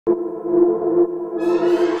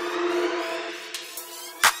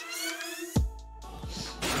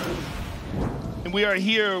And we are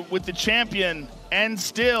here with the champion and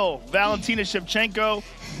still Valentina Shevchenko.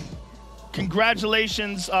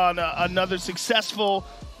 Congratulations on another successful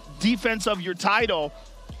defense of your title.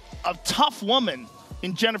 A tough woman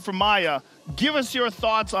in Jennifer Maia. Give us your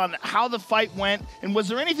thoughts on how the fight went, and was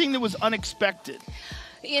there anything that was unexpected?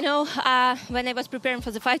 You know, when I was preparing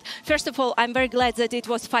for the fight, first of all, I'm very glad that it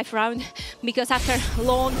was 5 rounds, because after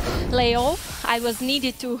long layoff, I was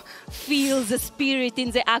needed to feel the spirit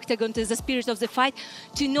in the octagon, the spirit of the fight,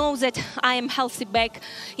 to know that I am healthy back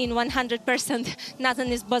in 100%, nothing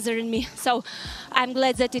is bothering me. So I'm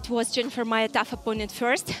glad that it was Jennifer Maia, tough opponent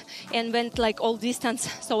first, and went like all distance,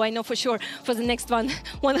 so I know for sure for the next one,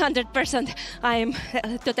 100%, I am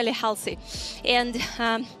totally healthy. And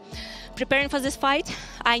preparing for this fight,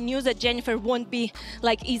 I knew that Jennifer won't be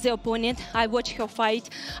like easy opponent. I watched her fight.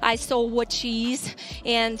 I saw what she is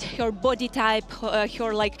and her body type,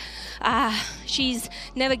 her like, she's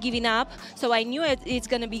never giving up. So I knew it's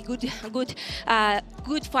gonna be good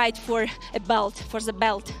fight for a belt, for the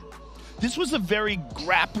belt. This was a very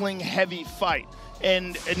grappling heavy fight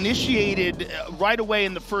and initiated right away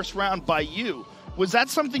in the first round by you. Was that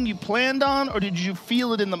something you planned on, or did you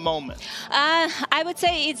feel it in the moment? I would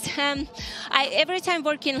say it's, every time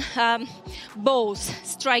working both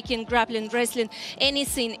striking, grappling, wrestling,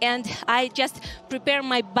 anything, and I just prepare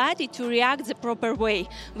my body to react the proper way.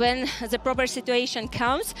 When the proper situation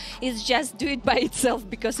comes, it's just do it by itself,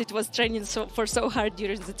 because it was training for so hard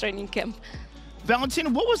during the training camp. Valentina,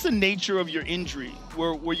 what was the nature of your injury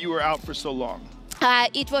where you were out for so long?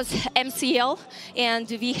 It was MCL, and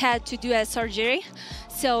we had to do a surgery.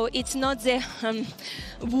 So it's not the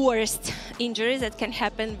worst injury that can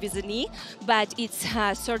happen with the knee, but it's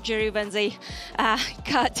surgery when they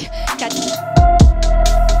cut.